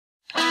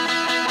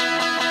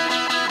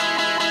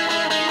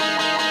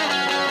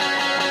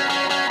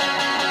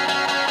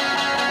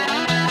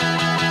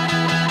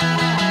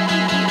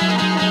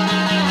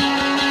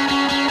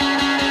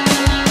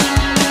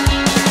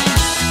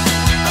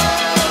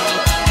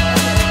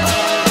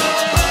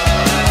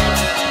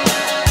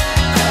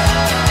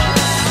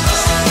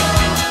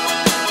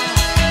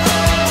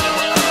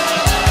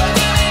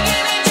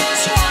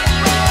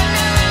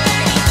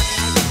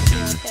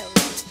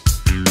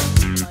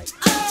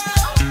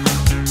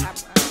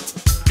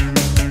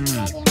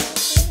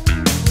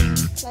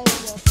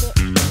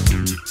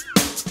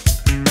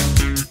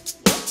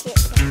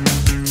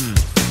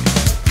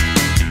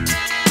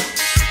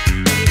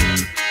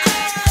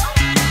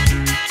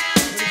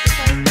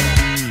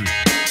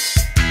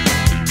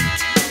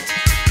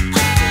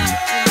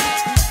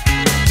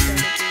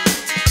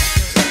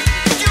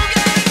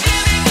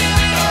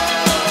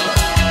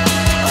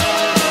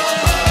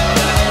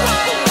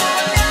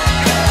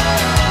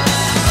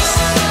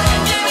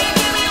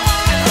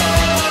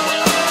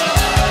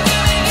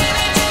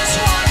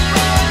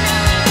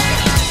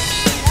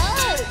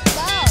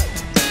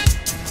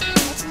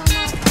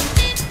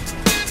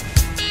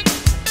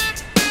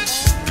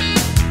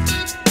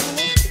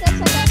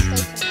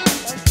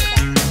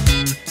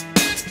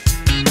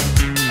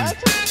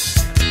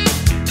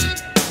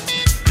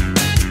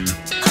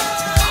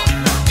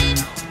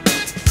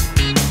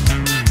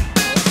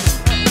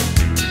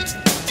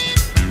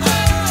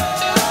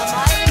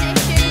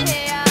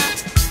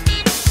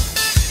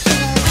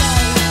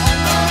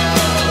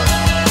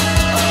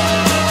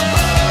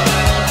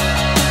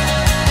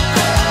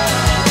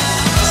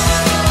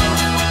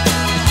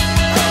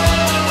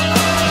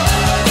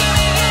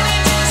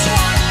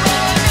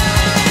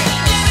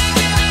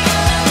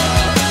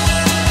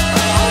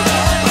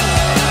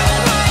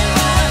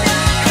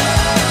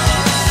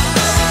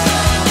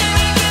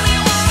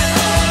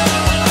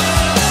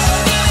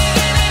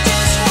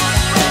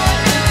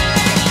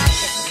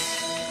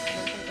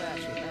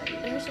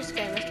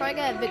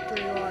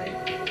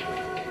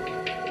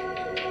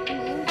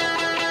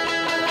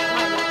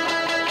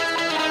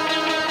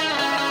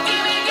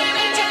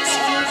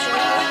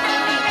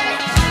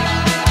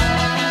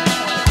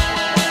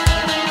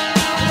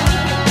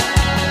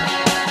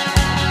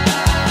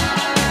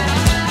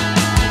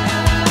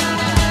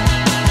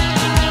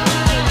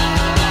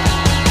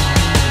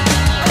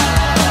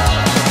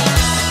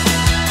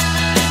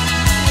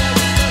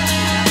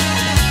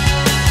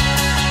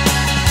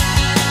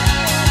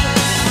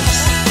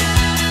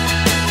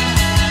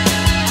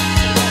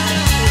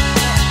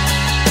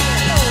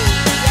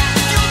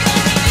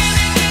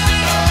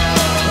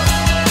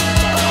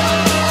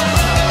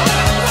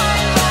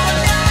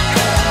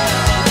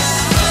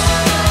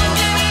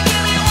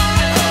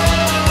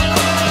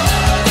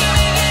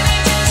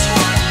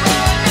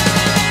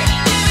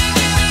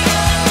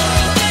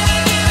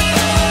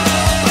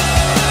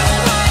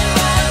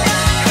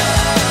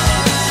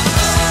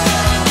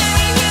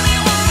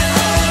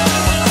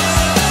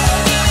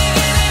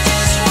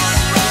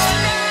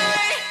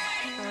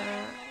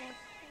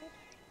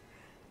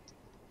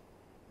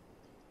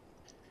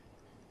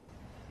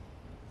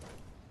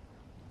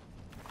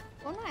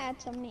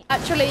had so many.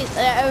 Actually,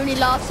 it only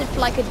lasted for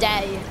like a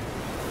day.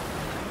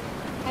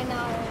 I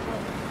know.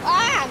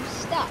 Ah, I'm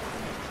stuck.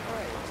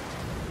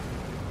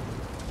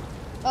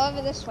 Go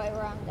over this way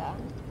where I'm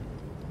going.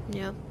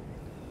 Yeah.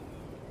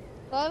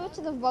 Go over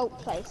to the vault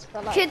place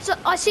for like. Kids,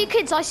 I see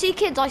kids, I see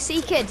kids, I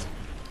see kids.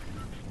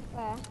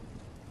 Where?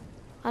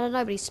 I don't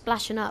know, but he's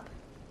splashing up.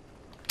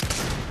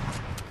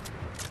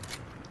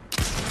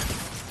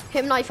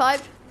 Hit him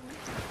 95.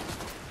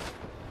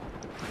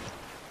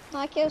 No,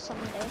 I killed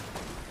somebody.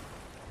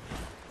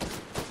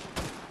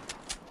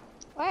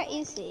 Where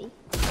is he?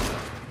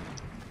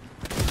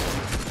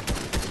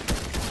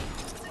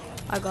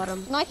 I got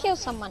him. No, I kill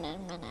someone in a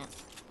minute.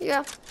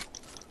 Yeah.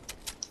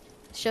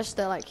 It's just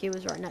that like he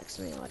was right next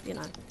to me, like, you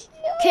know.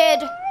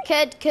 Kid.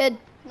 Can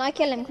I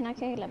kill him? Can I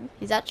kill him?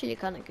 He's actually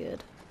kind of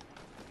good.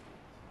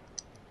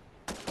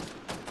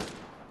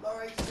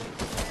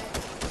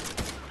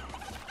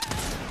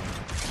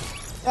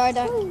 No, I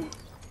don't.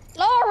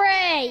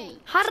 Laurie!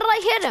 How did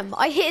I hit him?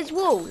 I hit his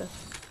wall.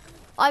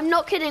 I'm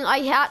not kidding,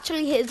 I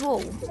actually hit his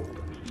wall.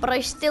 But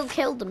I still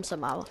killed him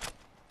somehow.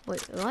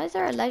 Wait, why is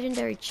there a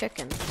legendary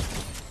chicken?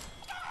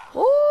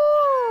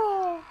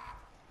 Ooh!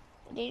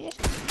 Did you just...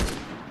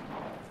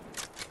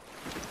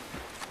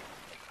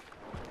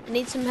 I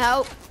need some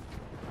help.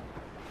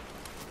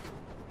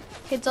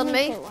 Kids on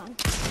me.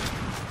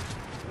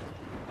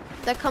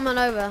 They're coming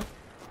over.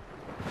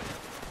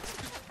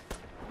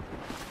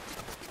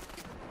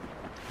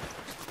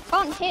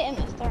 Can't hit him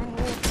if they're in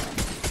water.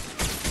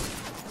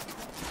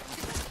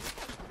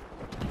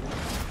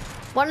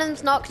 One of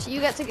them's knocked. You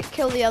get to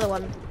kill the other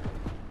one.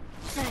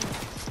 Thanks.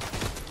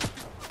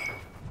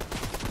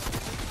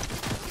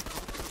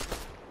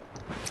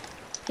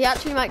 He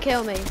actually might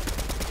kill me.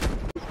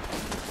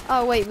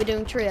 Oh wait, we're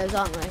doing trios,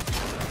 aren't we?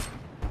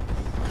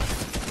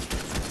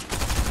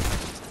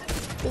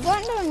 We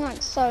weren't doing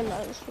like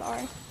solos,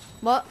 Laurie.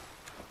 What?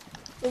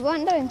 We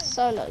weren't doing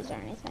solos or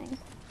anything.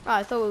 Oh,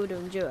 I thought we were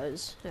doing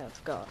duos. Yeah, I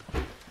forgot.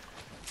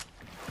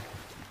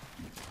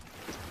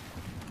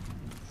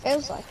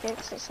 Feels like it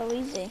 'cause it's so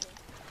easy.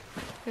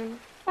 Hmm.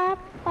 Bap,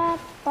 bap,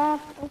 bap,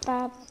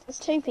 bap. There's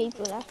 2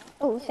 people left.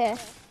 Oh, here.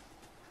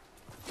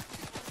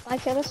 I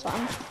kill this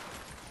one.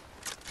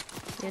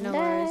 Yeah, no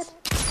worries.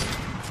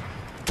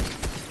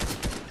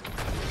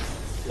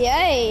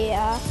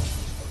 Yeah.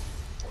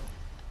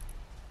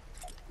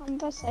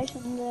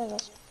 Conversation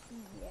nervous.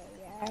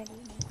 Yeah.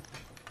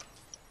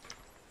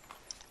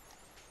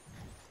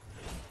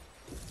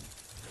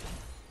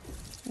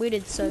 We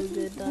did so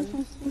good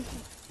then.